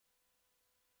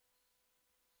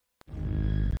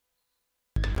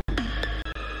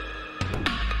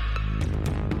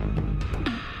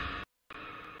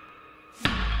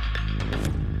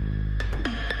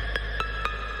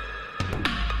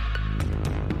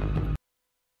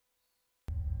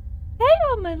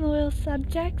my loyal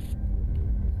subjects.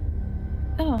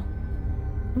 Oh,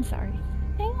 I'm sorry.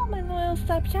 Hey, all my loyal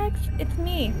subjects. It's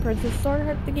me, Princess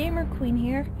Swordheart the Gamer Queen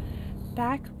here.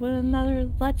 Back with another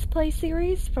Let's Play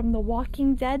series from The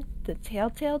Walking Dead, the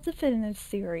Telltale Definitive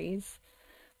Series.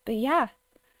 But yeah,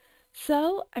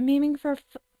 so I'm aiming for,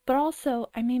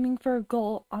 I'm aiming for a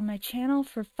goal on my channel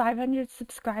for 500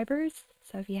 subscribers.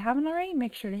 So if you haven't already,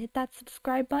 make sure to hit that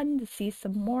subscribe button to see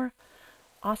some more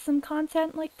awesome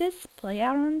content like this play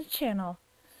out on the channel.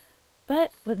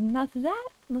 But with enough of that,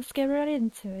 let's get right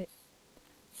into it.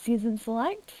 Season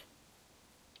select.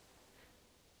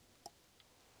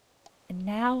 And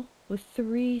now, with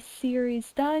 3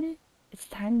 series done, it's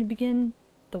time to begin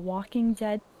The Walking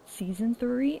Dead Season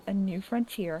 3, A New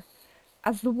Frontier.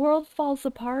 As the world falls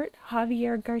apart,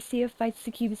 Javier Garcia fights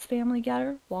to keep his family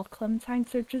together, while Clementine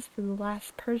searches for the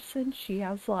last person she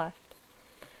has left.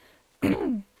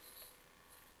 I'm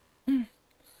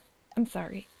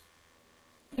sorry.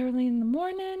 It's early in the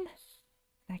morning.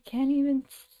 I can't even...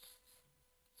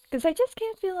 Because I just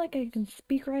can't feel like I can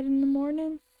speak right in the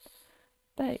morning.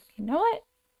 But you know what?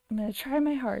 I'm going to try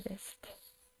my hardest.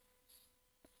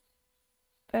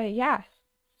 But yeah.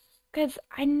 Because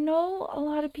I know a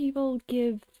lot of people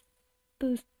give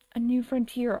A New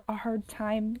Frontier a hard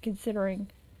time, considering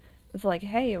it's like,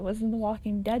 hey, it wasn't the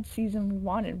Walking Dead season we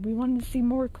wanted. We wanted to see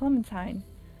more Clementine.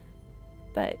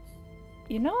 But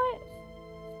you know what?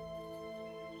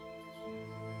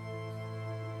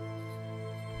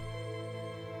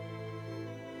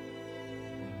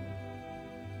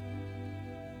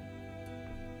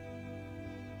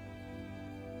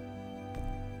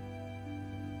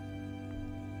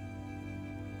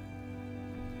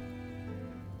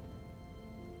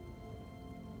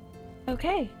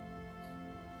 Okay.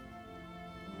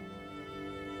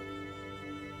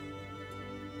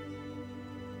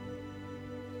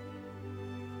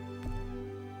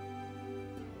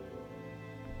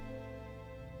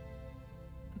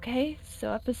 Okay,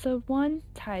 so episode 1,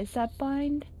 Ties That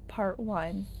Bind, part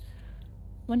 1.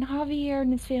 When Javier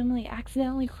and his family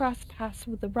accidentally cross paths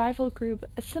with a rival group,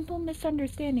 a simple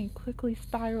misunderstanding quickly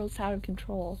spirals out of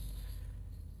control.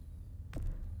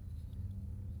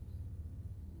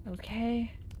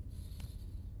 Okay.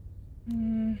 I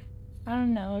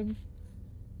don't know.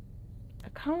 I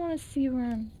kind of want to see where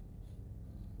I'm...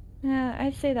 Yeah,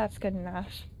 I'd say that's good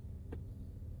enough.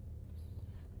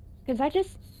 Because I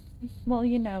just, well,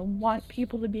 you know, want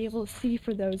people to be able to see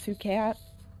for those who can't.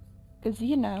 Because,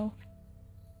 you know.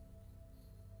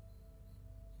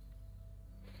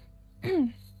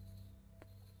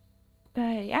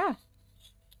 But, yeah.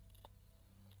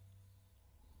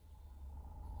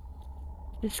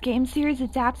 This game series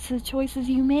adapts to the choices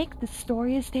you make. The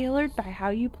story is tailored by how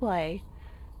you play.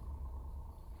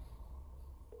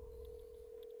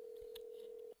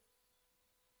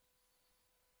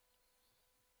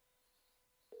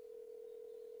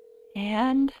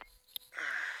 And...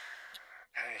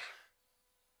 Hey.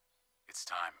 It's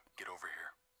time. Get over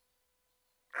here.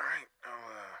 Alright,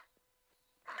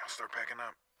 I'll start packing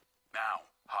up. Now,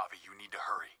 Javi, you need to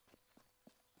hurry.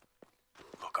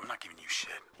 Look, I'm not giving you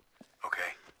shit,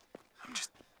 okay?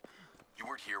 You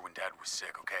weren't here when Dad was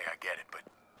sick, okay? I get it, but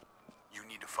you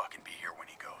need to fucking be here when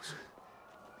he goes.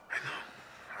 I know.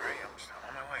 Alright, I'm just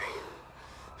on my way.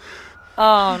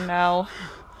 oh no.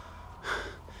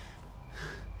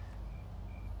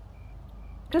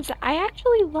 Because I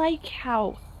actually like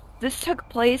how this took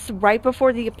place right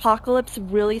before the apocalypse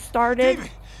really started.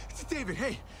 David! It's David,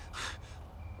 hey!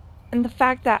 And the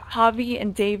fact that Javi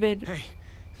and David Hey,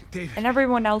 David. and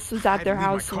everyone else was at their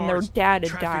house when their dad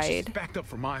had Traffic's died. just backed up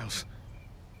for miles.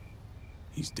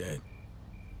 He's dead.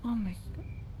 Oh my god.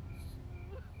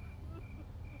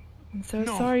 I'm so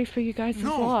sorry for you guys'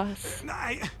 loss.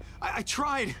 I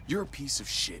tried. You're a piece of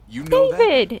shit. You know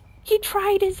David! that? He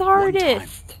tried his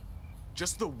hardest.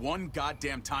 Just the one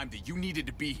goddamn time that you needed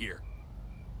to be here.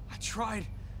 I tried.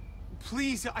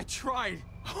 Please, I tried.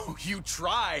 Oh, you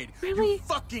tried? Really? You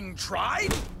fucking tried?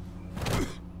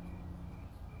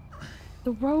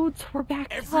 The roads were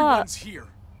backed Everyone's up. here.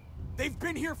 They've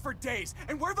been here for days.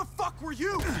 And where the fuck were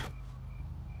you?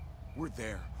 We're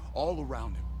there, all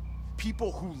around him.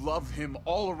 People who love him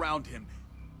all around him.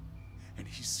 And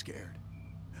he's scared.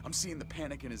 I'm seeing the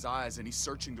panic in his eyes, and he's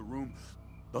searching the room.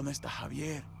 ¿Dónde está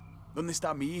Javier? ¿Dónde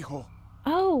está mi hijo?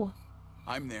 Oh.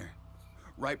 I'm there,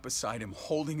 right beside him,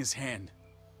 holding his hand.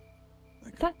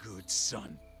 Like a good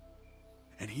son.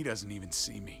 And he doesn't even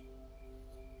see me.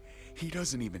 He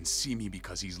doesn't even see me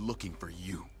because he's looking for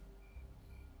you.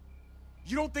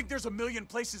 You don't think there's a million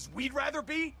places we'd rather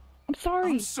be? I'm sorry.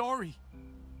 I'm sorry.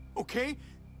 Okay?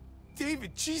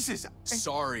 David, Jesus.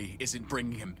 Sorry isn't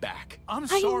bringing him back. I'm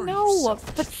I sorry. know,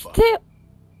 but still.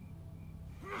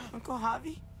 Uncle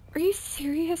Javi? Are you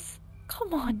serious?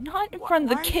 Come on, not in front of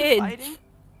the Why are you kids. fighting?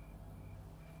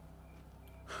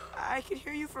 I could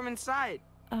hear you from inside.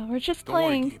 We're just Don't worry,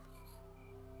 playing. Gabe.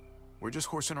 We're just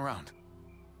horsing around.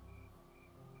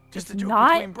 Just a joke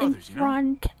not between brothers, in you know?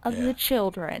 front of Yeah. the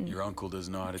children. Your uncle does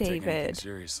know how to take anything David.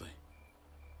 seriously.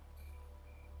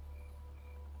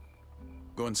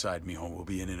 Go inside, mijo. We'll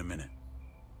be in a minute.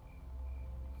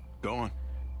 Go on.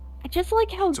 I just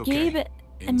like how It's okay. Gabe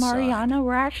and Inside. Mariana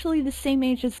were actually the same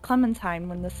age as Clementine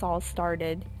when this all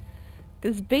started.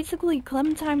 Because basically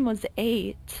Clementine was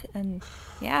 8, and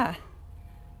yeah,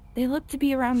 they looked to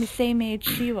be around the same age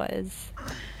she was.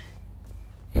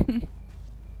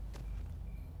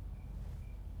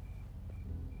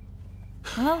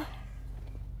 Well,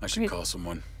 I should Great. call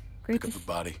someone. great Pick up to, the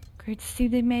body. great to see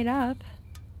they made up.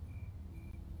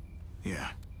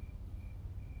 Yeah.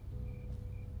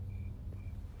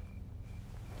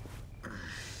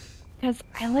 Because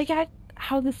I like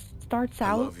how this starts I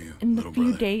out love you, in the little few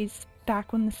brother. days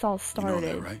back when this all You started. know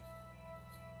that, right?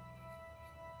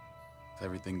 With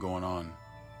everything going on.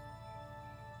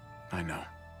 I know.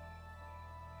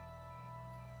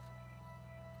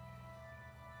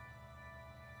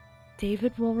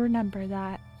 David will remember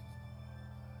that.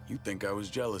 You think I was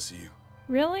jealous of you?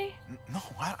 Really? No,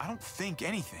 I don't think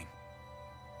anything.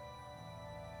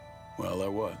 Well, I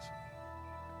was.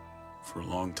 For a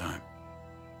long time.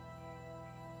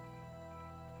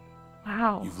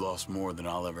 Wow. You've lost more than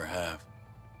I'll ever have.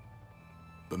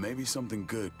 But maybe something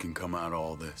good can come out of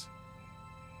all this.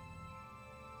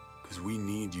 Because we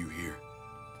need you here.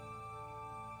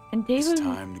 And David, It's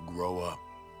time to grow up.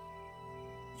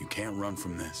 You can't run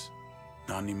from this.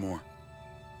 Not anymore.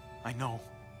 I know.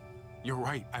 You're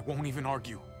right. I won't even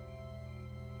argue.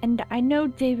 and I know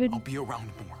David I'll be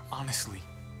around more, honestly.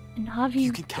 and Javi,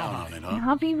 You can count on it. it, and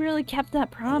huh? Javi really kept that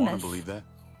I want promise. to believe that.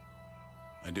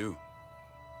 I do.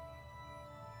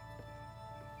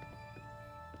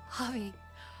 Javi,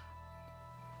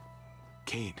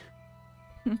 Kate.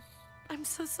 I'm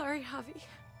so sorry, Javi.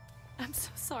 I'm so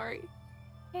sorry.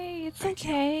 Hey, it's Thank you.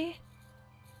 okay.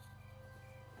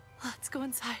 Let's go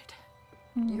inside.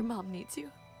 Mm. Your mom needs you.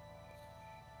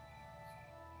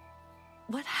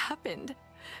 What happened?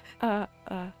 Come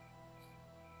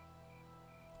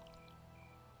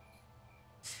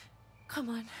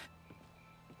on.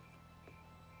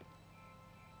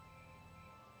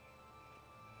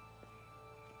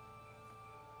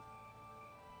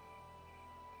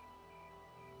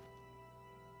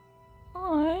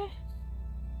 Aw.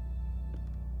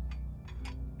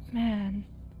 Man.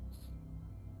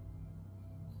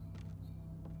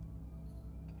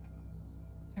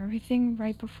 Everything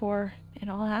right before it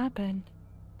all happened.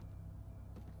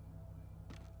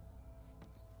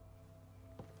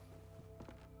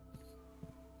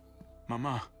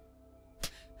 Mama.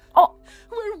 Oh!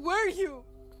 Where were you?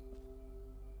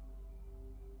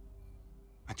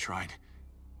 I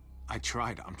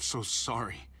tried. I'm so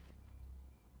sorry.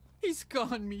 He's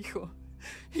gone, mijo.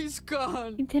 He's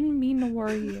gone. He didn't mean to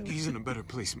worry you. He's in a better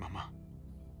place, Mama.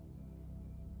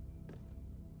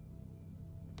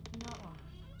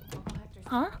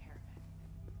 Huh?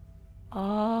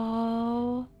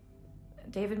 Oh.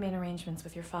 David made arrangements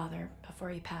with your father before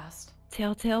he passed.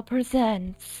 Telltale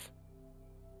presents.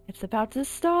 It's about to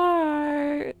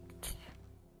start.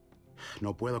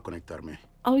 No puedo conectarme.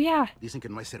 Oh yeah, Dicen que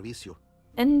no hay servicio.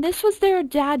 and this was their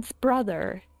dad's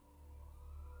brother.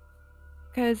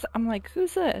 Cause I'm like,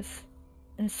 who's this?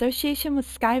 In association with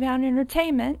Skybound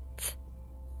Entertainment.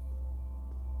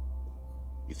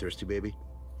 You thirsty, baby?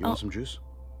 You Oh. want some juice?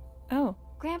 Oh.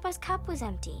 Grandpa's cup was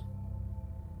empty.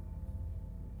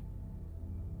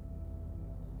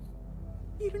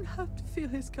 You don't have to fill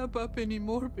his cup up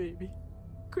anymore, baby.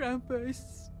 Grandpa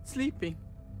is sleeping.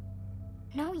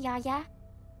 No, Yaya.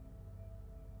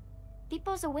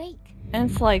 Pipo's awake.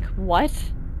 And it's like, what?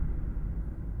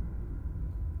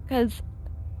 Because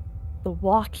The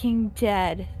Walking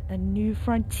Dead, A New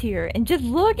Frontier. And just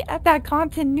look at that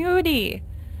continuity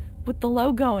with the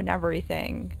logo and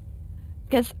everything.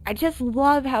 Because I just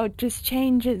love how it just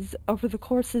changes over the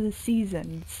course of the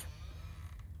seasons.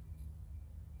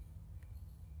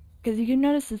 Because you can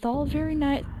notice it's all very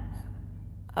nice.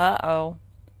 Uh-oh.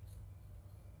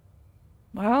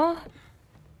 Well...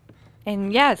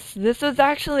 And yes, this was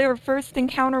actually our first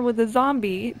encounter with a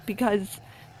zombie, because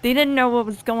they didn't know what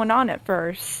was going on at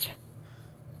first.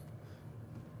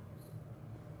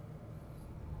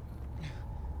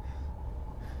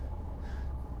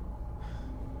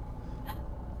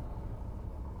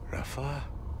 Rafa,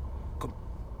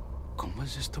 ¿Cómo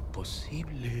es esto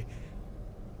posible?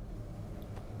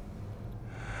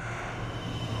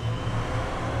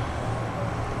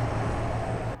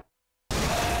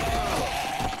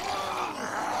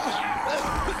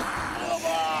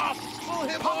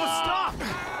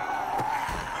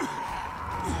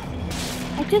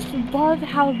 I just love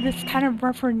how this kind of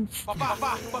reference. Papá,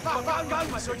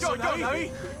 calma, soy yo,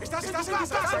 David. ¿Estás en tu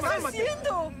casa? ¿Qué estás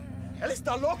haciendo? Él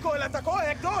está loco, él atacó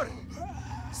a Héctor.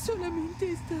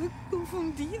 Solamente está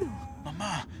confundido.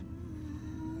 Mamá.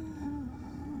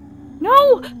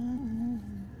 No!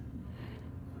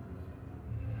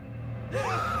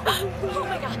 Oh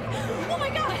my god! Oh my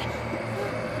god!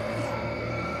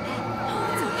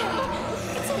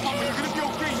 Mom, you're gonna be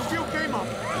okay. You'll be okay, Mom.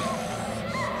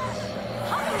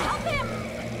 Help him!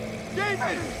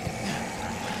 David!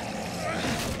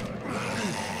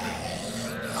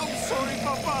 I'm sorry,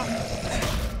 Papa.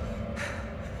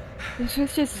 This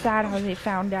was just sad how they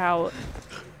found out.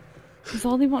 Because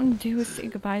all they wanted to do was say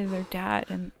goodbye to their dad,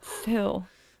 and still,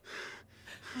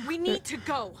 We need to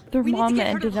go. their We need to mom get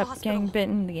her to ended the up hospital. getting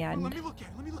bitten in the Let end. me look at it.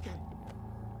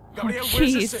 Oh, Gabriel,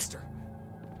 where's his jeez. sister?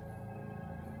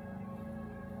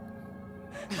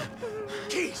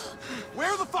 Keys!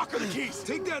 Where the fuck are the keys?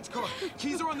 Take Dad's car.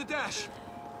 Keys are on the dash.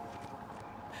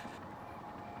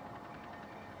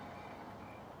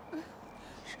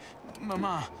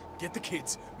 Mama, get the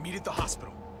kids. Meet at the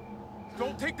hospital.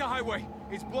 Don't take the highway.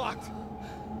 It's blocked.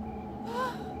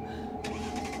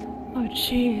 Oh,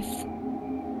 jeez.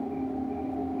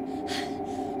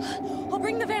 I'll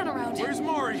bring the van around. Where's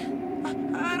Mari?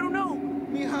 I don't know.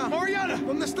 Mija, Mariana!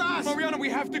 ¿dónde estás? Mariana, we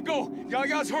have to go.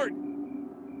 Yaya's hurt.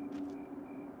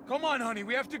 Come on, honey.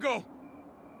 We have to go.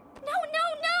 No, no,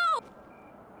 no!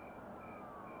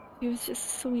 She was just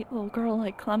a sweet little girl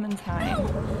like Clementine. No!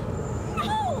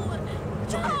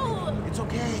 No! It's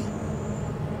okay.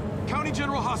 County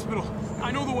General Hospital.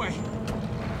 I know the way.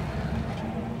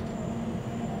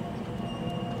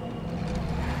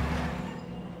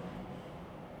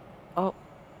 Oh.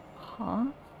 Huh?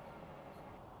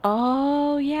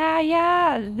 Oh,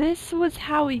 yeah. This was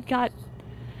how he got...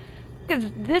 Because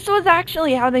this was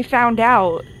actually how they found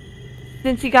out.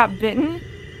 Since he got bitten.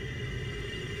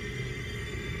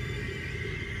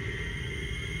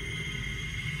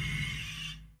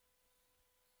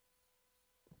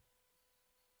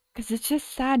 Because it's just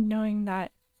sad knowing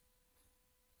that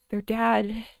their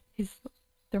dad,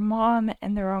 their mom,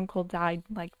 and their uncle died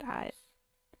like that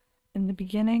in the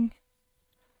beginning.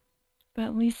 But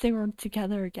at least they were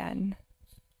together again.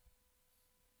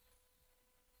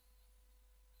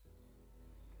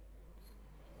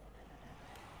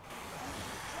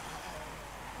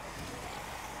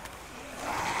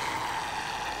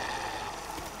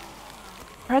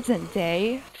 Present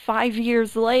day, 5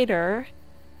 years later,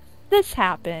 this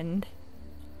happened.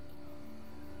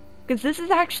 Because this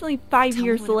is actually 5 Tell me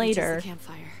years when it reaches later. the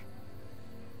campfire.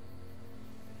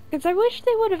 Because I wish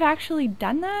they would have actually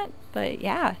done that, but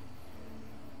yeah.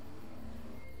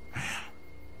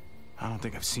 I don't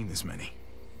think I've seen this many.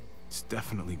 It's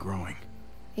definitely growing.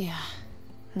 Yeah,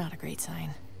 not a great sign.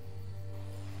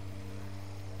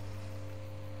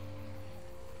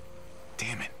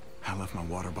 Damn it. I left my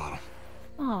water bottle.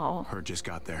 Oh. Her just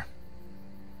got there.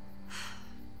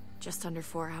 Just under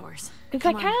 4 hours. Because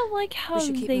I Come on. kind of like how We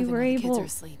should keep they moving were while the kids able are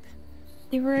asleep.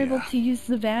 Yeah. to use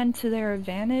the van to their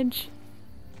advantage.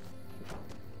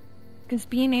 Because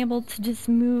being able to just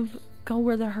go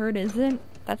where the herd isn't,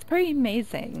 that's pretty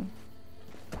amazing.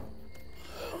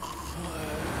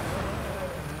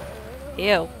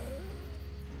 Ew.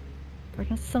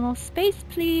 Bring us some more space,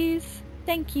 please.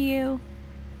 Thank you.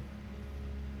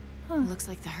 Huh. Looks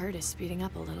like the herd is speeding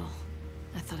up a little.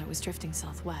 I thought it was drifting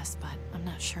southwest, but I'm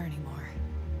not sure anymore.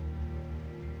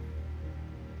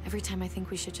 Every time I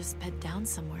think we should just bed down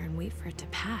somewhere and wait for it to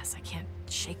pass, I can't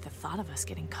shake the thought of us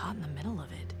getting caught in the middle of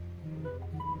it.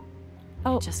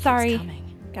 Oh, It just sorry. keeps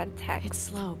coming. Got a text. It's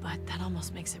slow, but that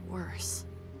almost makes it worse.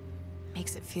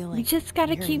 Makes it feel like We just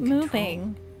gotta we're keep in control.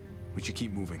 moving. We should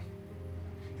keep moving.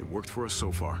 It worked for us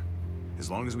so far. As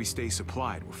long as we stay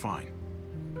supplied, we're fine.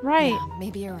 Right. Yeah,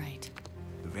 maybe you're right.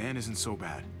 The van isn't so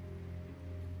bad.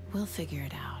 We'll figure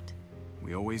it out.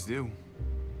 We always do.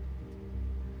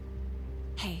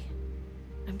 Hey,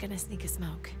 I'm gonna sneak a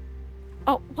smoke.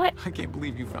 Oh, what? I can't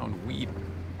believe you found weed.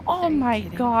 Oh Are you my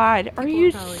kidding? god. Are People you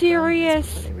were probably growing this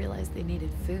serious? before they realized they needed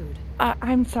food.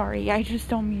 I'm sorry. I just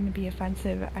don't mean to be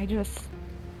offensive.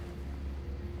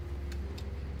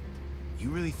 You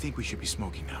really think we should be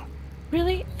smoking now?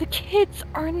 Really? The kids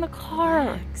are in the car.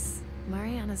 Relax.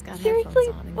 Mariana's got Seriously?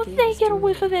 headphones on and What if Gabe's they get a drooling.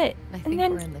 whiff of it? I think And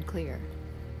then we're in the clear.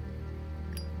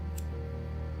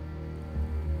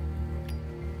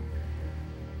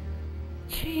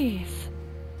 Jeez.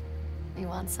 You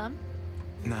want some?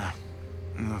 Nah,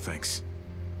 no thanks.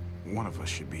 One of us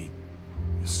should be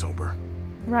sober.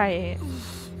 Right.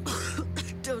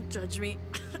 Don't judge me.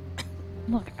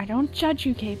 Look, I don't judge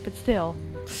you, Kate, but still.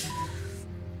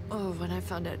 Oh, when I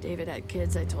found out David had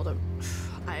kids, I told him,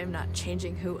 I am not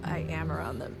changing who I am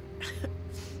around them.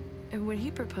 And when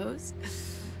he proposed,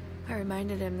 I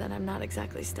reminded him that I'm not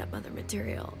exactly stepmother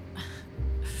material.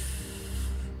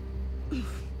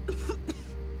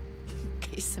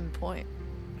 Case in point.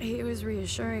 He was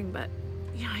reassuring, but,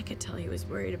 yeah, I could tell he was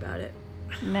worried about it.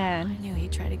 Man. I knew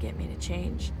he'd try to get me to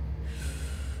change.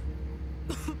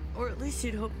 Or at least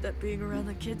he'd hope that being around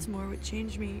the kids more would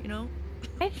change me, you know?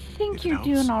 I think It you're helps.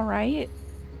 doing alright.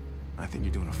 I think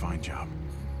you're doing a fine job.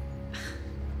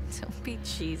 Don't be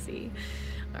cheesy,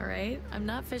 all right? I'm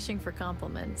not fishing for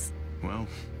compliments. Well,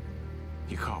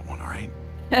 you caught one, all right?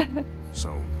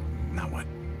 So, now what?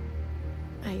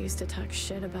 I used to talk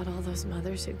shit about all those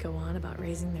mothers who'd go on about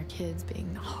raising their kids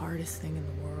being the hardest thing in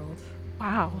the world.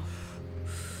 Wow.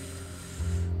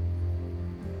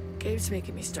 Gabe's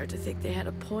making me start to think they had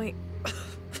a point.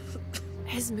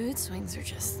 His mood swings are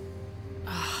just...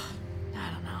 I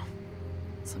don't know.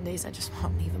 Some days I just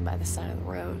won't leave him by the side of the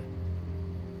road.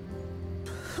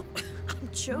 I'm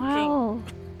joking. Wow.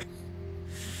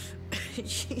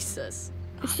 Jesus.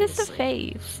 It's just a honestly.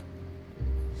 phase.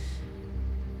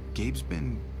 Gabe's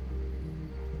been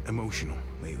emotional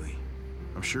lately.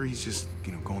 I'm sure he's just,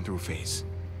 going through a phase.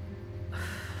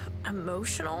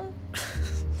 Emotional?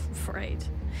 Right.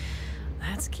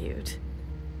 That's cute.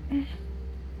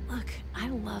 Look, I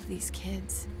love these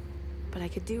kids, but I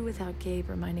could do without Gabe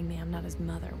reminding me I'm not his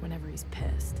mother whenever he's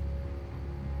pissed.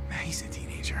 He's a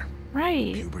teenager.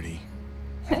 Right. Puberty.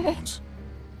 Hormones.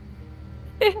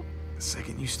 The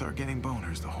second you start getting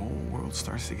boners, the whole world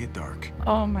starts to get dark.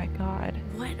 Oh my god.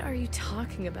 What are you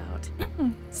talking about?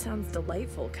 Sounds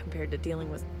delightful compared to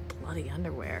dealing with bloody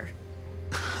underwear.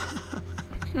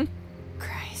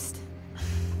 Christ.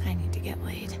 I need to get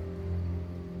laid.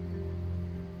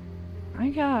 My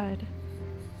god.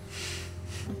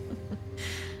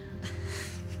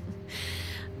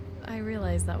 I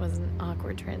realize that was an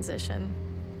awkward transition.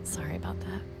 Sorry about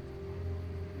that.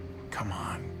 Come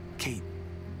on, Kate.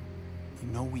 You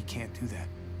know we can't do that.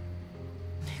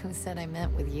 Who said I met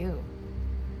with you?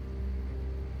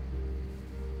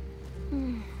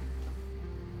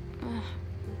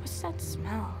 What's that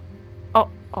smell? Oh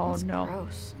That's no.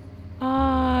 gross.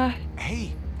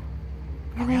 Hey,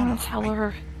 I don't want to tell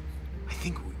her. I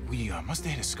think we must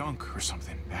have hit a skunk or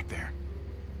something back there.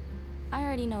 I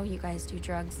already know you guys do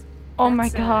drugs. Oh my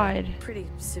That's god. a pretty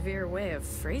severe way of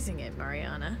phrasing it,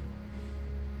 Mariana.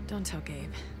 Don't tell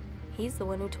Gabe. He's the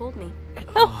one who told me.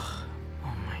 Oh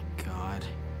my god.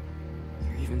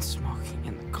 You're even smoking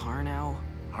in the car now?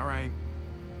 All right,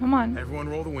 Come on. everyone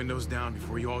roll the windows down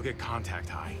before you all get contact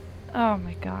high. Oh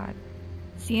my god.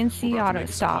 CNC We're about to auto make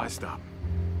a supply stop. stop.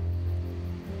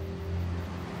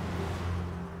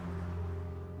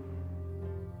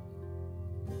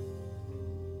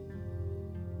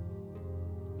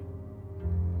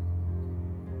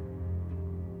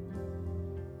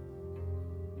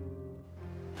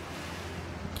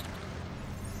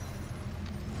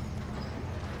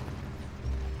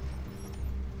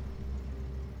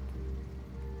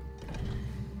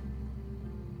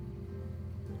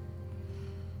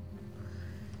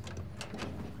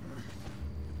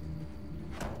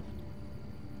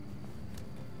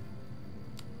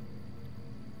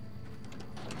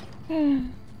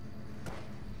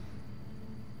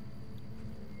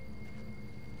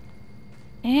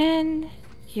 And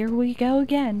here we go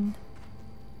again.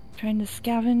 Trying to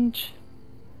scavenge,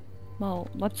 well,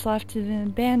 what's left of an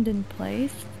abandoned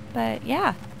place. But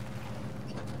yeah.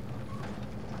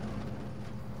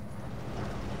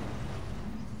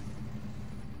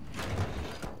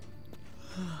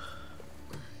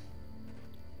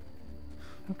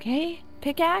 Okay,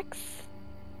 pickaxe.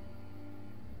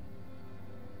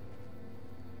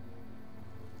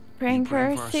 Praying for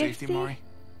our safety. Maury?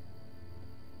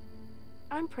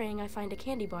 I'm praying I find a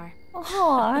candy bar.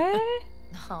 Aww.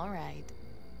 All right.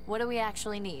 What do we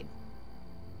actually need?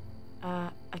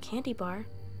 A candy bar?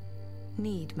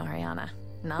 Need, Mariana.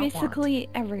 Not want. Basically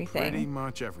everything. Pretty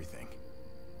much everything.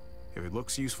 If it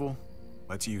looks useful,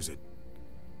 let's use it.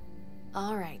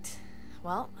 All right.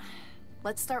 Well,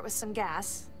 let's start with some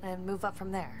gas and move up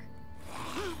from there.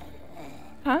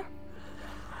 Huh?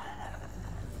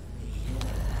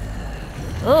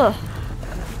 Ugh.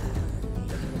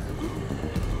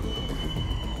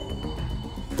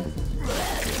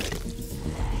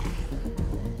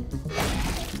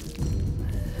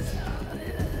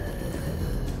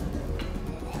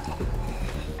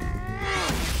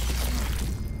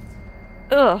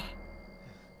 Ugh.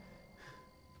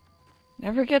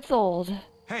 Never gets old.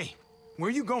 Hey, where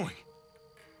are you going?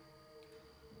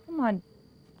 Come on.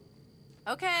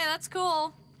 Okay, that's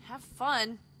cool. Have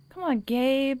fun. Come on,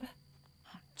 Gabe.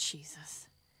 Oh, Jesus.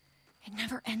 It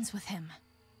never ends with him.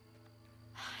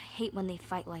 I hate when they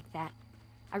fight like that.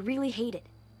 I really hate it.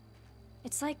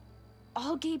 It's like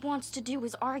all Gabe wants to do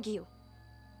is argue.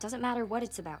 Doesn't matter what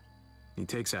it's about. He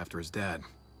takes after his dad.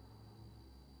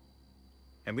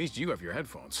 At least you have your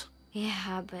headphones.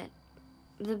 Yeah, but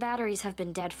the batteries have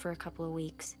been dead for a couple of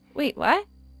weeks. Wait, what?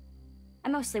 I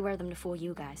mostly wear them to fool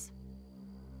you guys.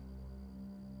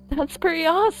 That's pretty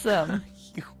awesome.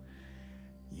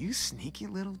 You sneaky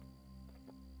little...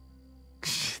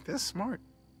 That's smart.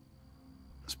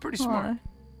 That's pretty smart.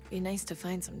 Be nice to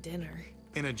find some dinner.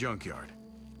 In a junkyard.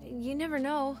 You never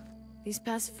know. These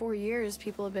past 4 years,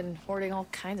 people have been hoarding all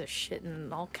kinds of shit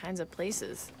in all kinds of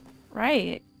places.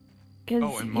 Right. Because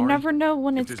Oh, and you Mari, never know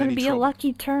when if it's there's going to any be a trouble,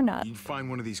 lucky turn up. You find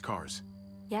one of these cars.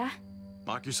 Yeah?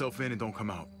 Lock yourself in and don't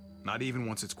come out. Not even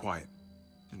once it's quiet.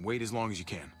 And wait as long as you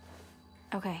can.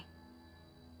 Okay.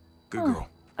 Good Huh. girl.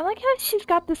 I like how she's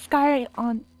got the scar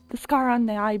on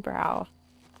the eyebrow.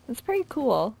 That's pretty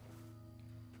cool.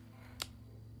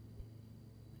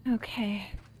 Okay.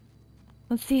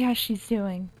 Let's see how she's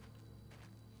doing.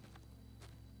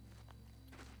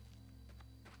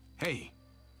 Hey.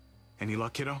 Any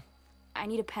luck, kiddo? I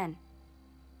need a pen.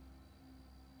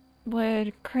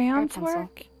 Would crayons pencil.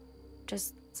 work?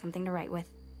 Just something to write with.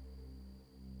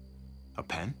 A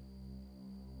pen?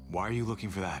 Why are you looking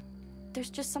for that? There's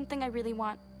just something I really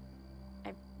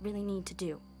need to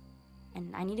do.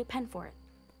 And I need a pen for it.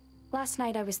 Last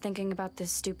night I was thinking about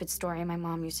this stupid story my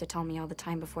mom used to tell me all the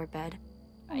time before bed.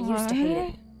 I used to hate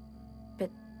it. But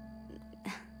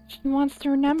She wants to then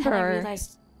I remember.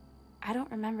 realized I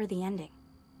don't remember the ending.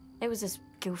 It was this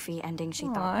goofy ending she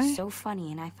thought Aw. was so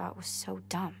funny and I thought was so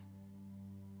dumb.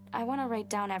 I want to write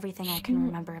down everything I can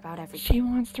remember about everything. She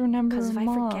wants to remember Because her if I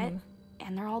mom. forget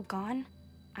and they're all gone,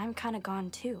 I'm kind of gone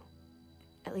too.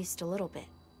 At least a little bit.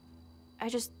 I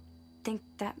just think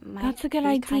that might That's a good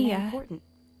be kind idea. of important.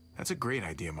 That's a great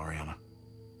idea, Mariana.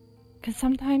 Because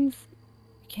sometimes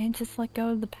you can't just let go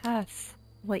of the past,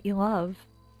 what you love.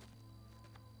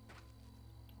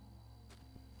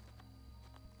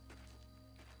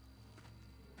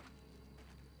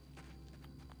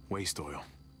 Waste oil.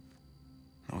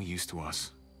 No use to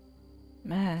us.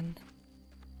 Man.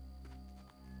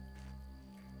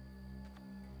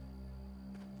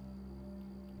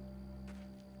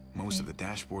 Most of the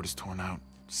dashboard is torn out.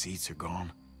 Seats are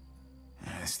gone.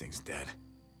 This thing's dead.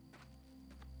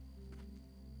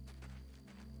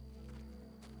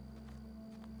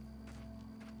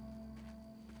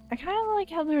 I kind of like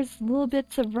how there's little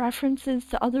bits of references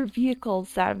to other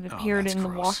vehicles that have appeared that's in the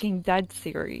gross. Walking Dead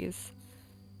series.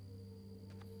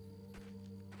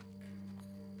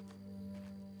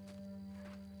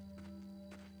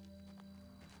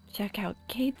 Check out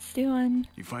Kate's doing.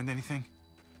 You find anything?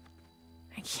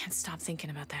 I can't stop thinking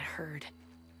about that herd.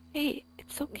 Hey,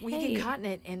 it's okay. We get caught in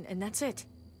it, and that's it.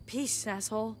 Peace,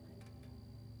 asshole.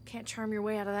 Can't charm your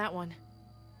way out of that one.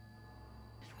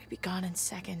 We'd be gone in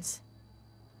seconds.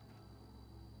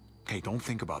 Hey, don't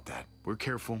think about that. We're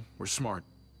careful. We're smart.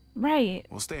 Right.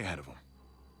 We'll stay ahead of them.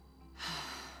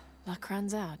 Luck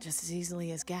runs out just as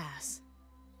easily as gas.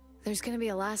 There's gonna be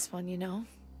a last one, you know?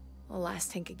 A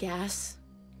last tank of gas.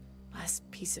 Last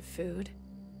piece of food.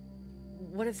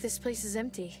 What if this place is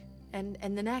empty? And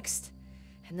the next?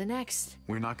 And the next?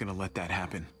 We're not gonna let that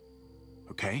happen.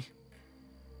 Okay?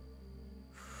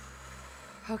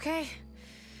 Okay.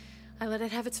 I let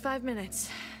it have its 5 minutes.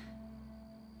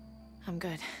 I'm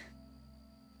good.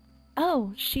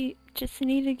 Oh, she just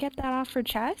needed to get that off her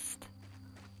chest?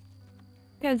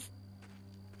 Because,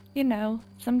 you know,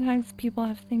 sometimes people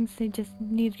have things they just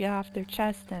need to get off their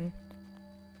chest, and,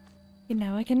 you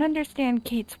know, I can understand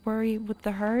Kate's worry with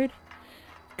the herd.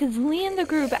 Because Lee and the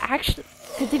group actually,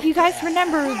 because if you guys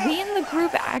remember, Lee and the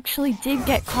group actually did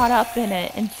get caught up in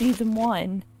it in Season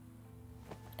 1.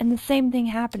 And the same thing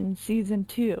happened in Season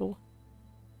 2.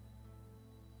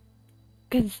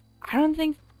 Because I don't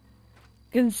think,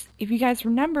 because if you guys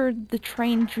remember, the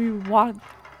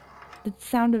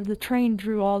sound of the train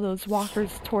drew all those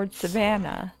walkers towards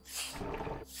Savannah.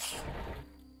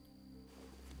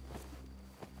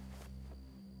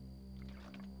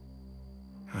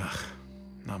 Ugh,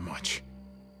 not much.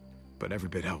 But every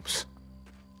bit helps.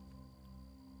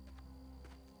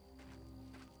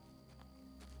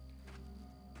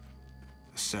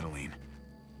 Acetylene.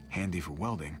 Handy for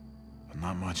welding, but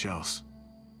not much else.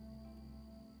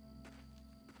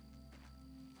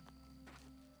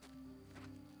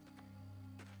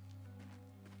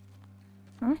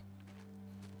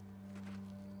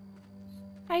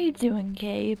 How you doing,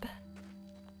 Gabe?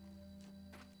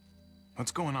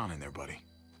 What's going on in there, buddy?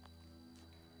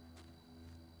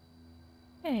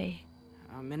 Hey.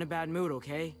 I'm in a bad mood,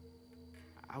 okay?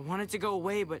 I want it to go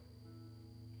away, but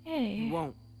Hey. it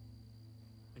won't.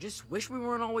 I just wish we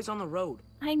weren't always on the road.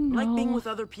 I know. I like being with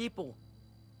other people.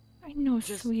 I know,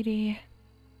 sweetie.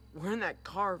 We're in that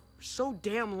car for so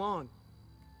damn long.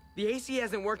 The AC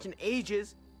hasn't worked in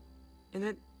ages. And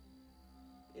then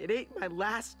it ate my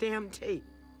last damn tape.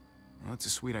 Well, that's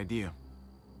a sweet idea.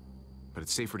 But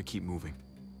it's safer to keep moving.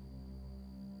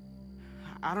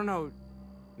 I don't know.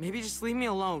 Maybe just leave me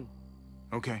alone.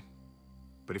 Okay.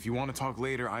 But if you want to talk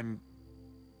later, I'm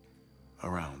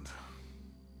around.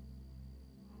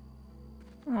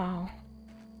 Oh.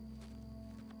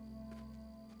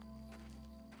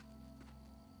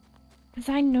 Because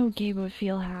I know Gabe would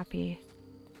feel happy.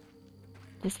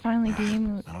 Just finally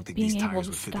being I don't think being these able tires to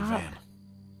would fit the stop. van.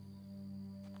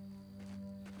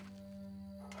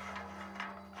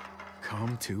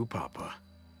 Come to Papa.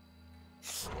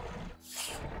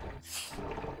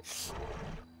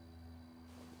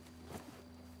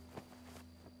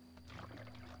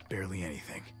 Barely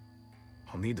anything.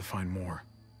 I'll need to find more.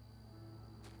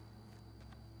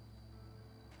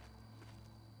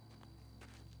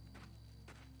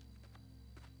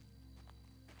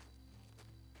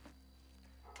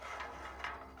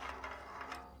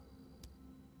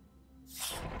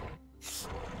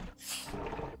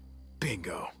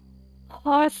 Bingo.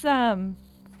 Awesome.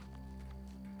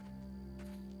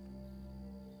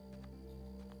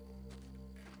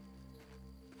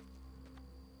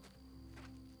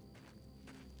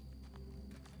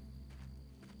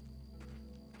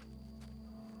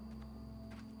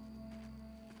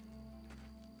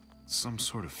 Some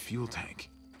sort of fuel tank.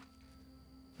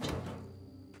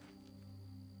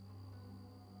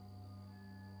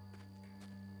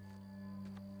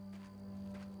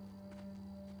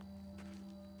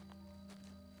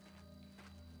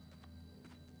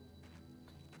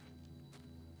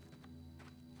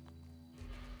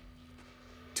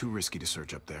 Too risky to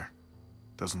search up there.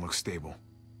 Doesn't look stable.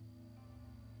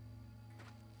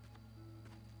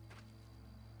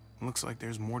 Looks like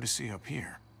there's more to see up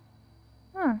here.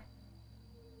 Huh.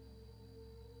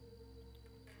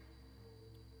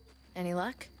 Any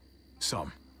luck?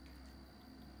 Some.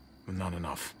 But not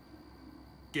enough.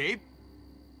 Gabe?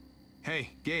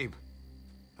 Hey, Gabe.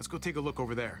 Let's go take a look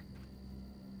over there.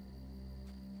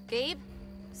 Gabe,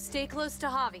 stay close to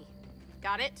Javi.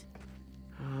 Got it?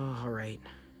 Oh, all right.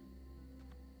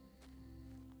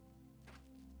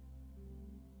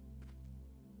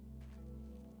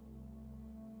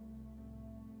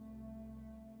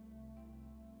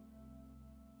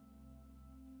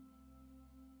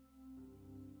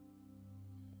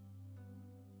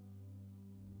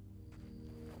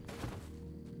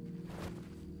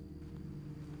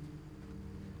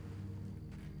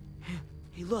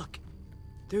 Hey, look.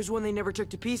 There's one they never took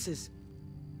to pieces.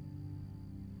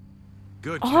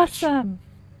 Good catch. Awesome.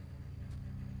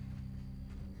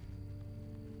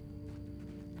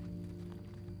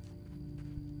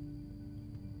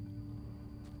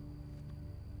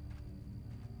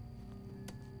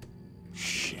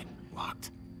 Shit,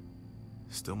 locked.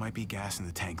 Still might be gas in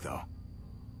the tank, though.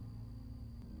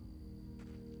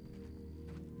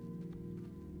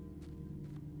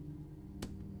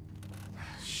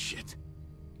 Shit.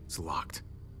 It's locked.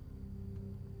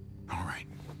 All right.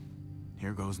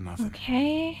 Here goes nothing.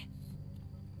 Okay.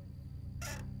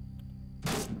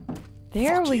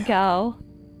 There Fuck we yeah. go.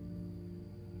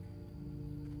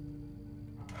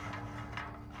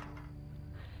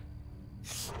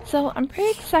 So I'm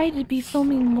pretty excited to be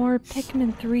filming more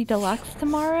Pikmin 3 Deluxe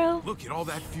tomorrow. Look at all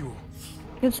that fuel.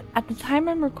 Because at the time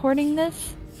I'm recording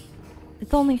this,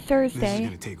 it's only This is Thursday.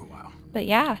 gonna take a while. But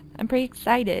yeah, I'm pretty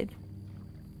excited.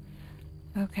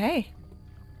 Okay.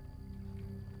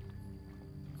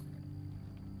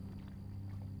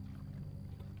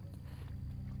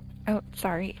 Oh,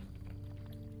 sorry.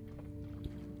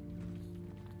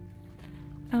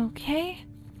 Okay.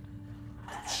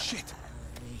 Shit.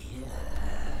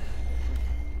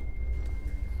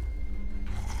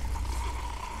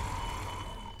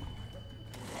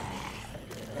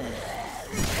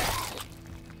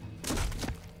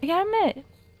 I gotta admit,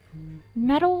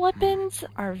 metal weapons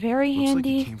are very Looks like it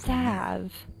handy came to from here.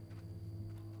 have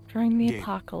during the Gabe.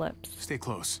 apocalypse. Stay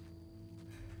close.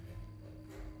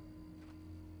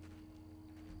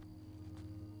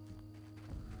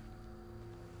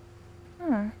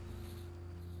 Huh.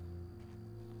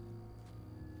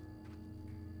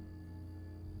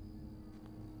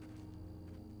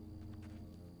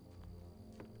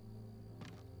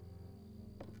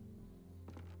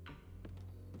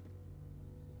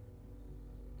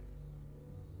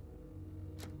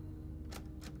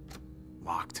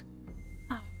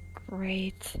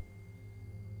 Great.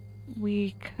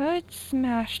 We could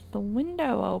smash the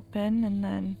window open and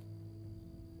then...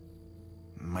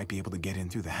 Might be able to get in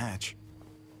through the hatch.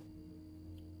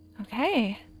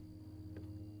 Okay.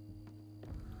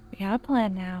 We got a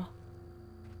plan now.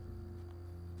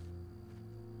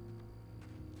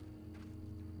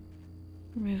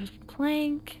 Remove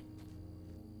plank.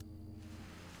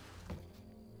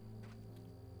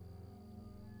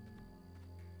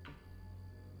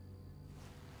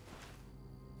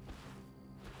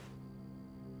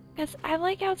 Because I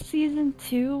like how season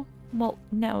 2, well,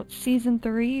 no, season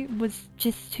 3 was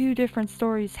just 2 different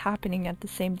stories happening at the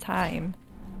same time.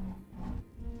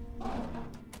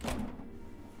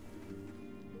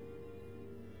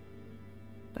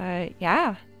 But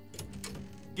yeah.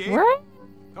 Gabe, We're...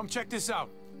 come check this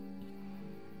out.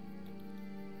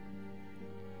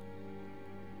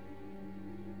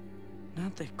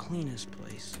 Not the cleanest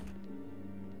place.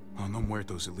 Oh, no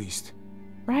muertos at least.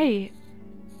 Right.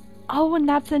 Oh, and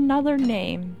that's another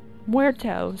name.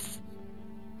 Muertos.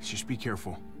 Just be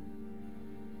careful.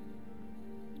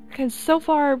 Because so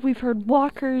far we've heard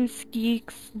walkers,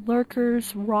 geeks,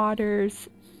 lurkers, rotters.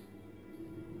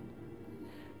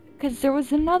 Because there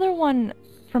was another one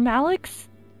from Alex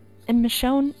and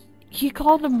Michonne. He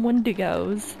called them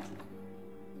Wendigos.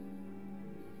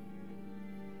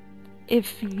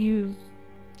 If you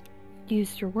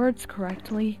used your words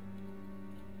correctly.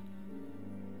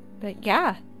 But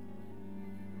yeah.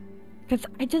 Because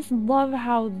I just love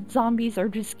how zombies are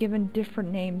just given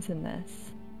different names in this.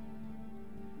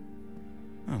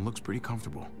 Oh, it looks pretty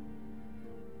comfortable.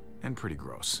 And pretty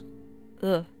gross.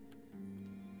 Ugh.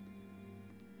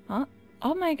 Huh?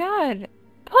 Oh my god!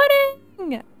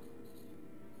 Pudding!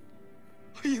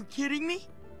 Are you kidding me?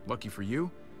 Lucky for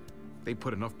you, they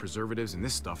put enough preservatives in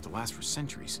this stuff to last for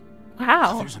centuries.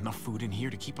 Wow. There's enough food in here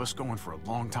to keep us going for a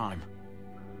long time.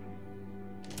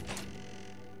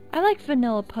 I like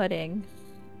vanilla pudding.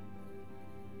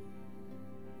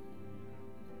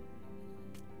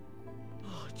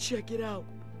 Oh, check it out.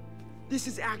 This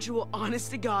is actual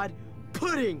honest-to-God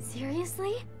pudding!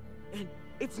 Seriously? And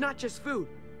it's not just food.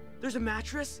 There's a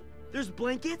mattress, there's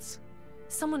blankets.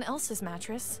 Someone else's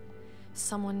mattress.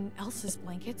 Someone else's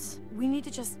blankets. We need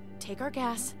to just take our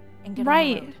gas and get on the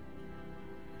Right. road.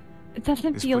 It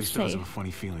doesn't This feel place does safe. have a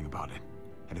funny feeling about it.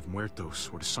 And if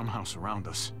muertos were to somehow surround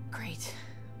us... Great.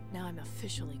 Now I'm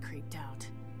officially creeped out.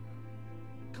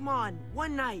 Come on,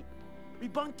 one night. We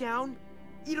bunk down,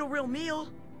 eat a real meal.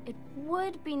 It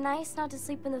would be nice not to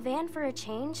sleep in the van for a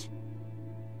change.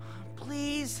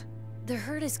 Please. The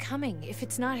herd is coming, if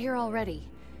it's not here already.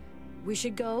 We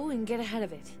should go and get ahead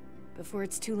of it, before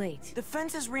it's too late. The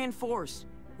fence is reinforced.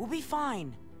 We'll be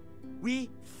fine. We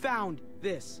found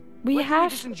this. We Why can't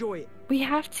have- just enjoy it. We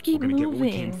have to keep We're gonna get what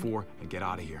we came moving. for and get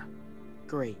out of here.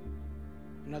 Great.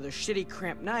 Another shitty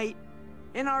cramped night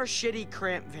in our shitty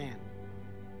cramped van.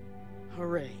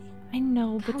 Hooray. I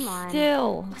know, but Come on.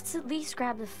 still. Let's at least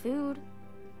grab the food.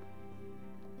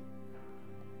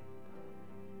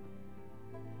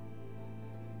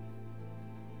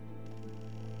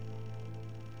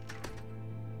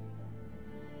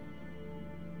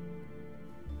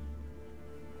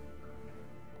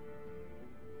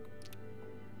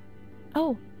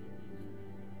 Oh.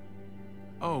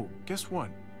 Oh, guess what?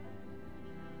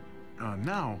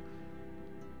 Now...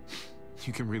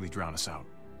 you can really drown us out.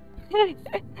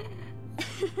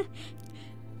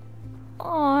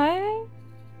 Aww.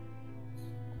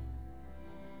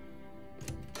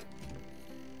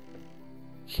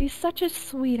 She's such a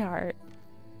sweetheart.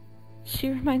 She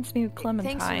reminds me of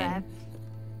Clementine. Thanks for that.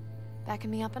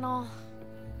 Backing me up and all.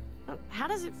 How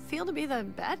does it feel to be the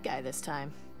bad guy this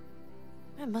time?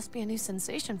 It must be a new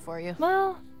sensation for you.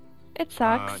 Well, it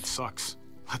sucks. It sucks.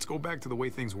 Let's go back to the way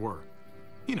things were.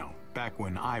 You know, back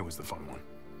when I was the fun one.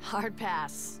 Hard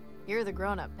pass. You're the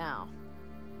grown-up now.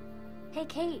 Hey,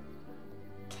 Kate.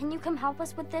 Can you come help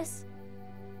us with this?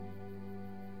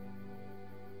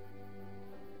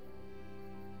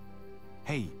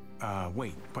 Hey,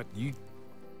 wait, but you...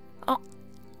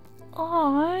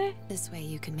 Aww. This way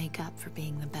you can make up for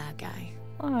being the bad guy.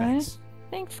 Aww. Thanks.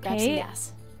 Thanks, Grab some Kate.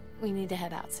 gas. We need to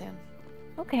head out soon.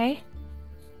 Okay.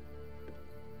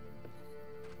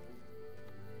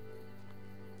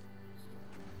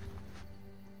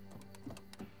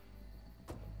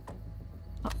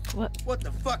 What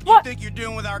the fuck What? you think you're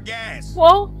doing with our gas?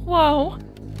 Whoa, whoa.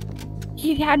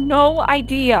 He had no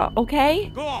idea, okay?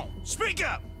 Go on, speak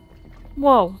up!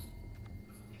 Whoa.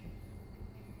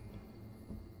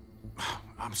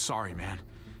 I'm sorry, man.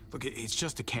 Look, it's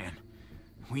just a can.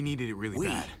 We needed it really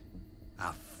bad.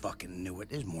 I fucking knew it.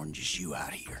 There's more than just you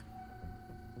out here.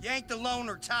 You ain't the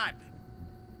loner type.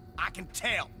 I can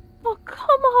tell. Oh, come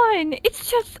on. It's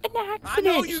just an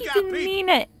accident. you He got didn't people. mean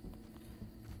it.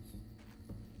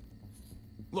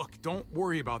 Look, don't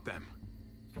worry about them.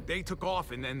 They took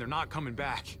off and then they're not coming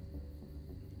back.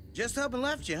 Just up and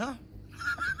left you, huh?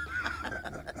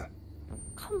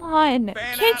 Come on.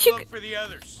 Fan Can't out, you look for the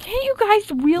others. can't you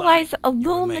guys realize a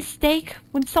little me. mistake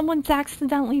when someone's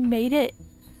accidentally made it?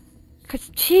 'Cause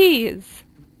jeez.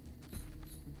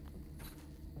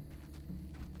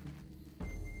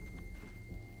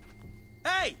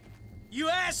 Hey, you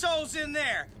assholes in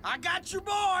there! I got your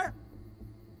boy!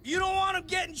 You don't want him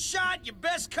getting shot, you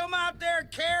best come out there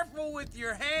careful with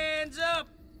your hands up.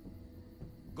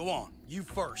 Go on, you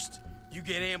first. You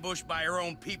get ambushed by your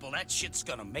own people, that shit's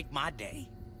gonna make my day.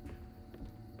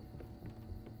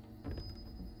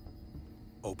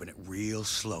 Open it real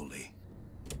slowly.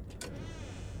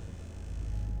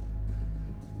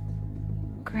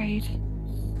 Great.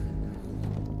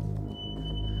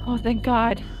 Oh, thank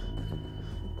God.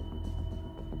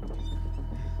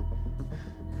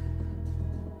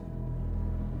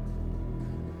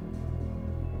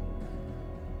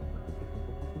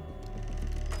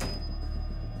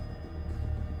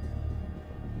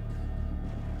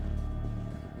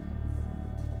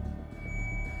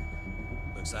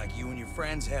 Looks like you and your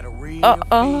friends had a real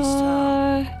feast,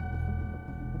 huh?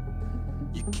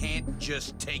 You can't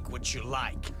just take what you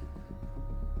like.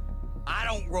 I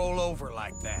don't roll over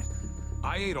like that.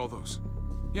 I ate all those.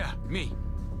 Yeah, me.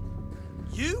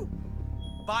 You?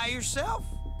 By yourself?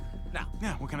 Now,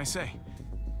 Yeah, what can I say?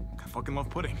 I fucking love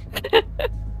pudding.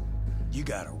 you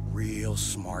got a real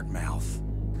smart mouth.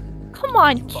 Come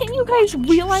on, You can fucking you guys watch what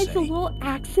you realize the say. little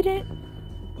accident?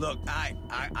 Look,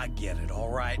 I get it, all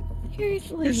right?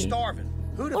 Seriously. You're starving.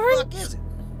 Who the Lawrence? fuck is it?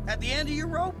 At the end of your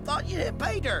rope, thought you hit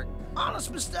pay dirt.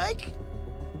 Honest mistake.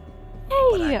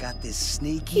 But I Hey, got this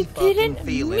sneaky he fucking didn't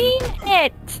feeling mean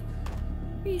it.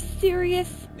 Are you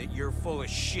serious? that you're full of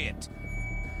shit.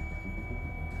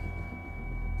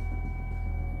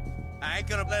 I ain't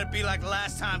gonna let it be like the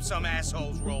last time some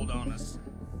assholes rolled on us.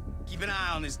 Keep an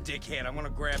eye on this dickhead. I'm gonna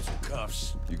grab some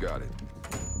cuffs. You got it.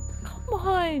 Come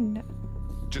on.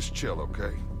 Just chill,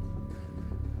 okay?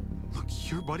 Look,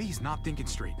 your buddy's not thinking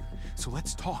straight. So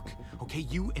let's talk, okay?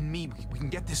 You and me, we can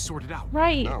get this sorted out.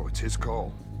 Right. No, it's his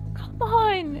call. Come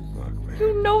on. Look, man.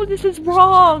 You know this is This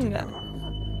wrong. doesn't have to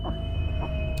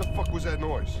go. The fuck was that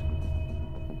noise?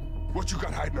 What you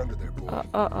got hiding under there, boy?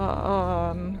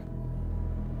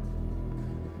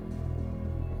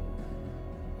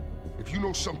 If you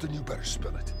know something, you better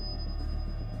spill it.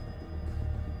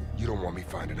 You don't want me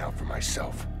finding out for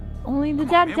myself. Only the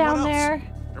Come on, dead man, down what else? there.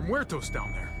 There are muertos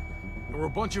down there. There were a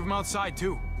bunch of them outside,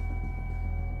 too.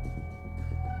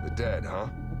 The dead, huh?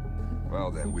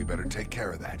 Well, then we better take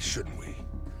care of that, shouldn't we?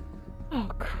 Oh,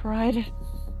 crud.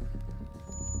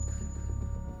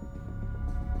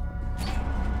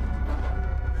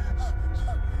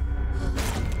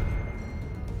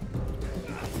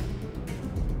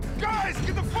 Guys,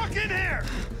 get the fuck in here!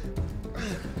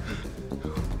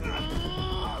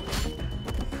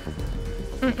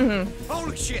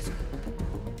 Holy shit!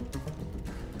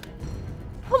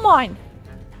 Come on.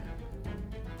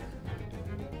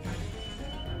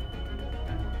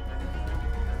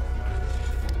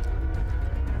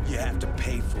 You have to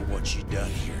pay for what you done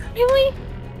here. Really?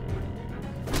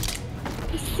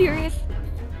 Are you serious?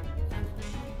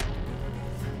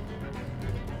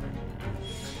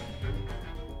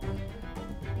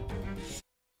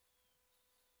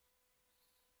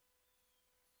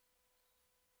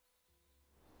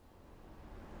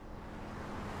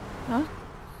 Huh?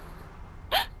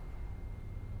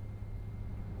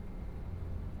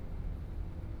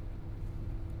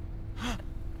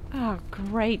 Oh,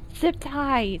 great. Zip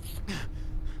ties.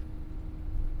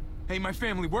 Hey, my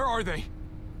family, where are they?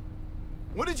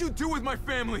 What did you do with my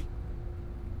family?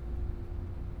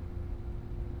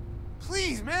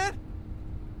 Please, man!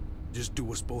 Just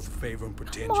do us both a favor and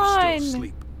pretend Come you're on. still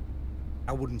asleep.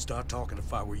 I wouldn't start talking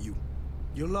if I were you.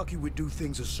 You're lucky we do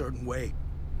things a certain way.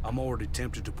 I'm already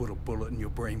tempted to put a bullet in your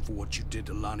brain for what you did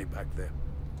to Lonnie back there.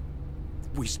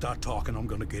 If we start talking, I'm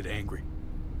gonna get angry.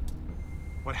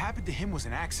 What happened to him was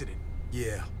an accident.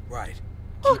 Yeah, right.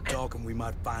 Look, Keep talking, we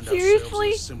might find seriously?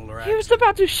 ourselves in a similar He was accident.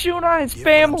 about to shoot on his Get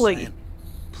what I'm family. saying?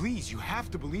 Please, you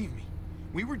have to believe me.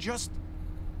 We were just...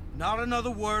 Not another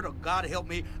word, or God help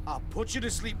me, I'll put you to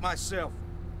sleep myself.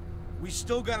 We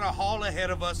still got a haul ahead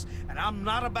of us, and I'm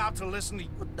not about to listen to you.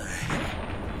 What the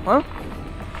hell?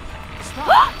 Huh?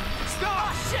 Stop!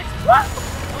 Stop! Oh, shit! What?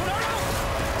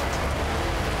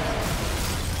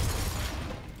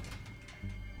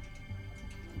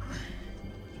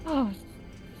 Oh, no, no! Oh.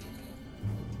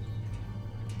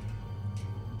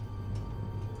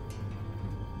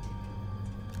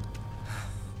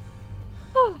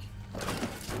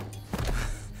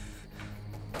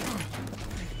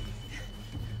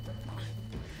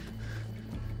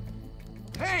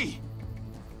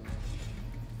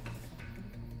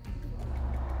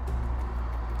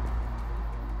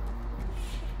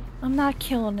 I'm not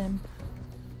killing him.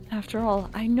 After all,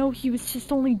 I know he was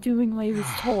just only doing what he was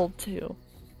told to.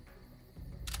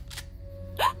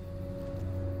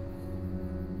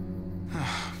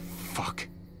 Fuck.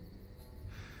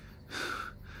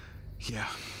 Yeah.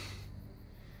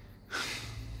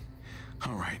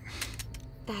 All right.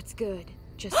 That's good.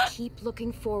 Just keep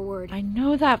looking forward. I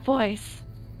know that voice.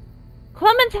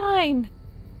 Clementine!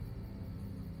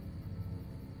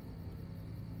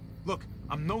 Look,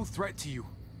 I'm no threat to you,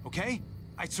 okay?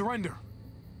 I surrender.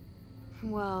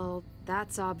 Well,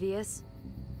 that's obvious.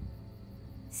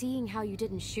 Seeing how you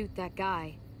didn't shoot that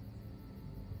guy.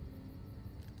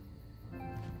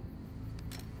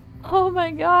 Oh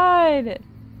my god!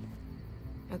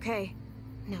 Okay,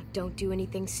 now don't do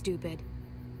anything stupid.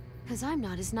 Because I'm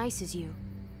not as nice as you.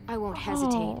 I won't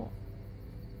hesitate. Oh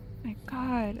my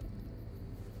god.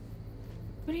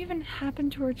 What even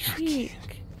happened to her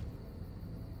cheek?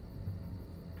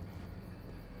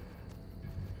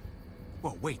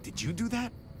 Whoa, wait, did you do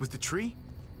that? With the tree?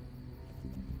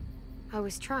 I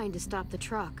was trying to stop the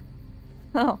truck.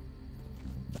 Oh.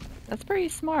 That's pretty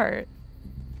smart.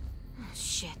 Oh,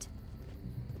 shit.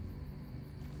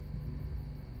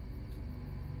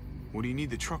 What do you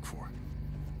need the truck for?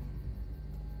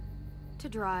 To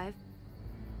drive.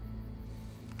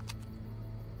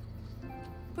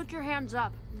 Put your hands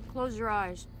up and close your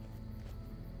eyes.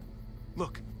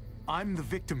 Look, I'm the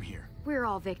victim here. We're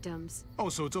all victims. Oh,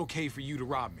 so it's okay for you to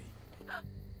rob me?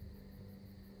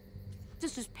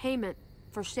 This is payment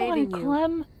for saving you.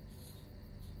 Clem.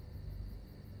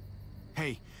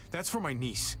 Hey, that's for my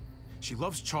niece. She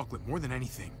loves chocolate more than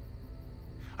anything.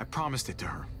 I promised it to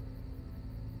her.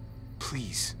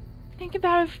 Please. Think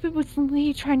about if it was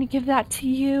Lee trying to give that to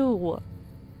you.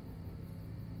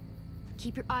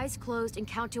 Keep your eyes closed and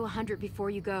count to 100 before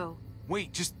you go.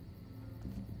 Wait, just...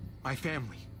 My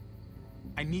family.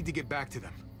 I need to get back to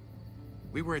them.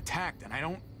 We were attacked, and I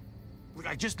don't... Look,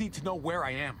 I just need to know where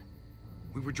I am.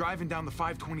 We were driving down the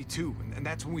 522, and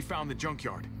that's when we found the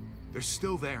junkyard. They're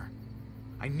still there.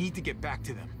 I need to get back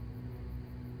to them.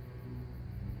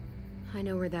 I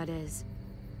know where that is.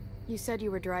 You said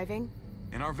you were driving?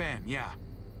 In our van, yeah.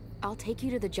 I'll take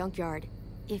you to the junkyard,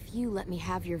 if you let me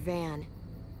have your van.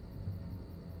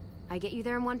 I get you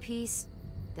there in one piece,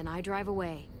 then I drive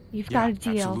away. You've got a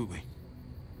deal. Absolutely.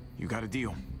 You got a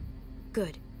deal.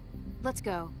 Good. Let's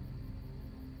go.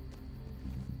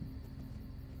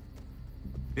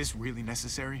 This really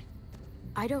necessary?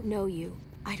 I don't know you.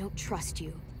 I don't trust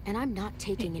you. And I'm not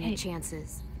taking any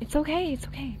chances. It's okay, it's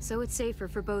okay. So it's safer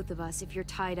for both of us if you're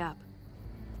tied up.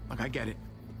 Look, I get it.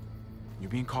 You're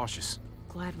being cautious.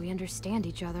 Glad we understand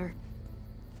each other.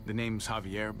 The name's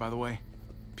Javier, by the way.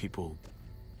 People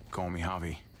call me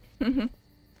Javi.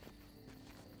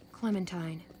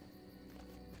 Clementine.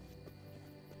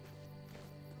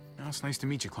 Oh, it's nice to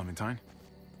meet you, Clementine.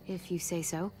 If you say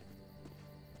so.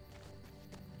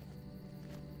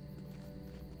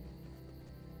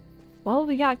 Well,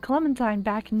 we got Clementine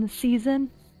back in the season.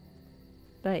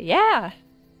 But yeah.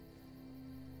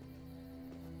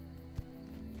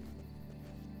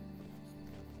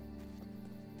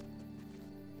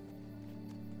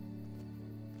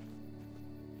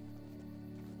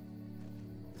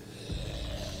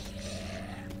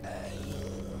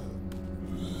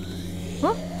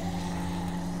 Huh?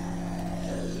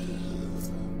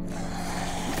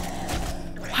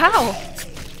 Wow!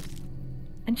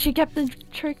 And she kept the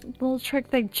little trick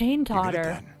that Jane taught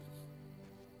her.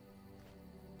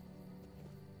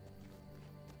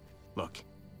 Look,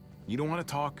 you don't want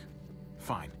to talk?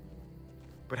 Fine.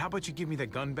 But how about you give me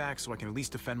that gun back so I can at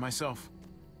least defend myself?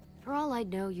 For all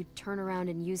I'd know, you'd turn around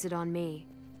and use it on me.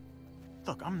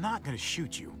 Look, I'm not gonna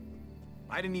shoot you.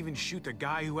 I didn't even shoot the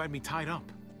guy who had me tied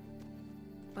up.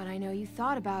 But I know you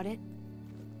thought about it.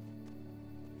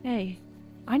 Hey,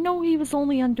 I know he was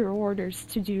only under orders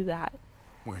to do that.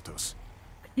 Muertos.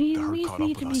 These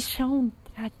need to be shown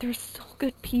that there's still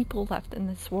good people left in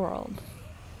this world.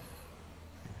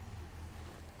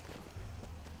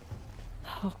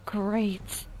 Oh,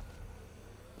 great.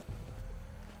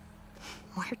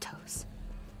 Muertos.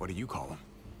 What do you call them?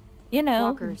 You know,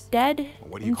 walkers. Dead Well,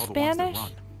 what do you in call Spanish? the ones that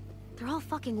run? They're all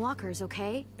fucking walkers,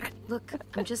 okay? Look,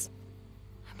 I'm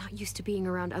not used to being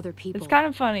around other people. It's kind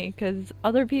of funny, because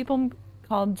other people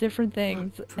call them different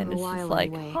things, For and a it's while just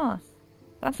like, anyway. huh,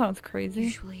 that sounds crazy.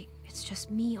 Usually, it's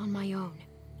just me on my own.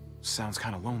 Sounds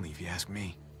kind of lonely if you ask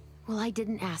me. Well, I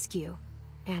didn't ask you.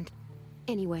 And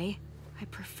anyway, I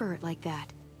prefer it like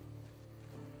that.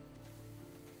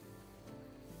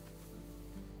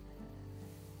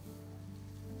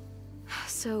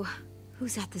 So,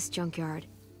 who's at this junkyard?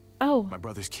 Oh. My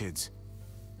brother's kids.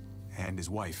 And his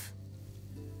wife.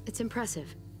 It's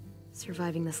impressive,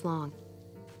 surviving this long.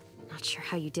 Not sure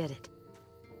how you did it.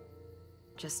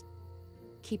 Just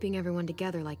keeping everyone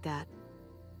together like that.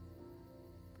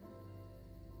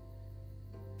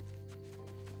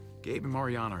 Gabe and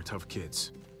Mariana are tough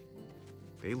kids.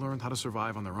 They learned how to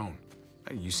survive on their own.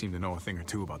 Hey, you seem to know a thing or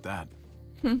two about that.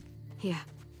 Yeah.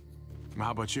 Well,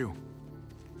 how about you?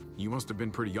 You must have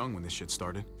been pretty young when this shit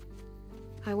started.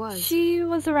 I was. She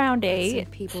was around But 8.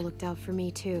 some people looked out for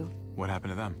me too. What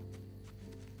happened to them?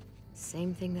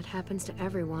 Same thing that happens to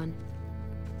everyone.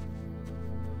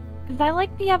 Because I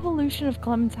like the evolution of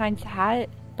Clementine's hat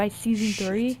by season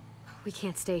 3. We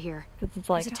can't stay here. Because it's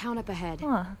like, There's a town up ahead.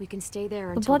 huh. We can stay there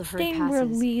The until the herd bloodstain passes. where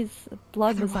Lee's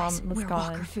blood was Otherwise, on was we're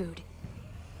gone. Walker food.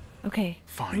 Okay,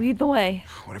 Fine. lead the way.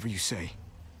 Whatever you say.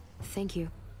 Thank you.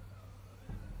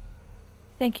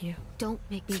 Thank you. Don't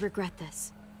make me regret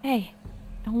this. Hey,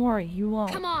 don't worry, you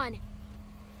won't. Come on!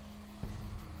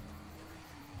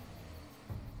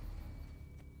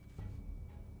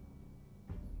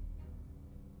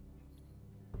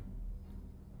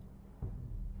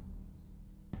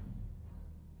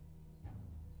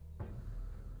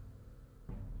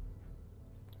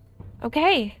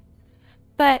 Okay.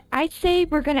 But I'd say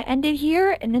we're gonna end it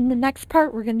here, and in the next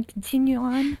part, we're gonna continue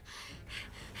on.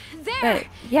 There! But,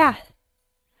 yeah.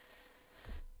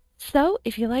 So,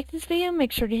 if you like this video,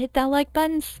 make sure to hit that like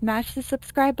button, smash the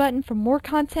subscribe button for more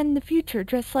content in the future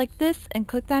just like this, and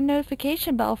click that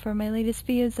notification bell for my latest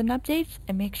videos and updates,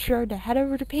 and make sure to head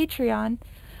over to Patreon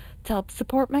to help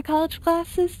support my college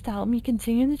classes to help me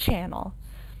continue the channel.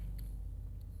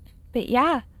 But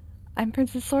yeah, I'm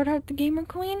Princess Swordheart the Gamer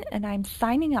Queen, and I'm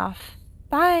signing off.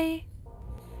 Bye!